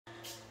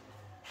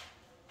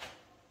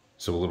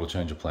So a little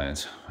change of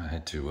plans. I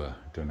had to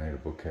donate a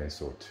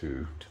bookcase or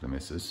two to the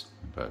missus,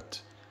 but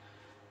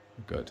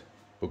we've got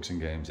books and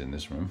games in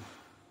this room.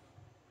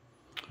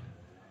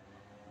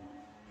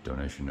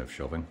 Donation of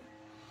shelving.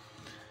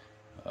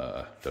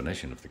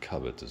 Donation of the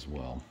cupboards as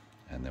well.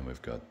 And then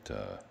we've got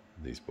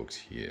these books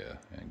here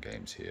and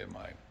games here,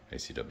 my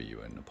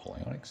ACW and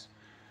Napoleonics.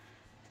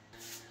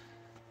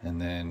 And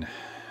then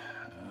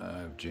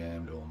I've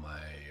jammed all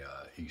my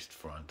east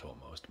front, or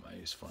most of my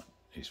east front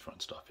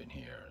stuff in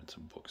here, and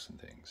some books and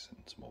things,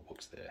 and some more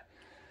books there.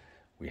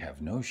 We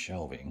have no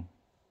shelving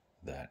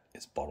that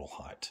is bottle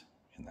height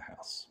in the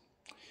house,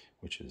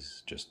 which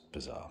is just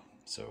bizarre.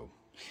 So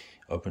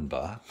open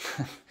bar.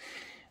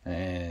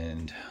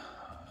 And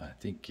I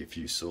think if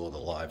you saw the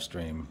live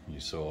stream, you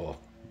saw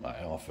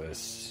my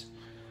office,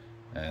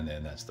 and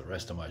then that's the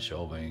rest of my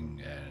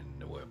shelving,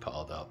 and we're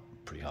piled up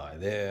pretty high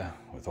there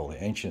with all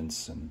the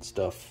ancients and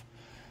stuff.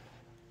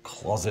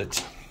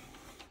 Closet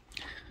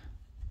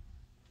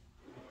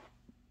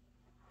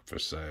for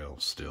sale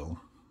still,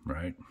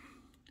 right?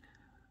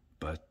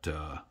 But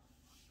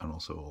and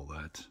also all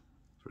that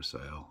for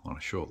sale on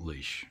a short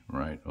leash,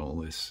 right? All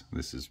this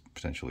is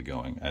potentially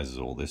going, as is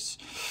all this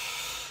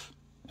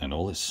and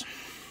all this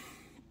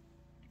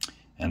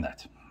and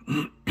that.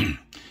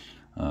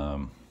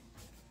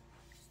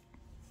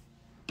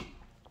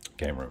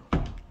 Game room.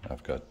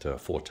 I've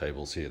got 4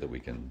 tables here that we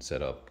can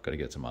set up. Got to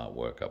get some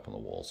artwork up on the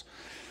walls.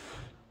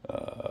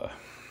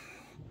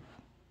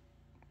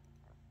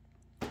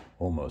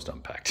 Almost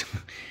unpacked.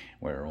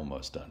 We're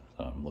almost done.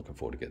 I'm looking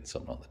forward to getting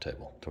something on the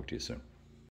table. Talk to you soon.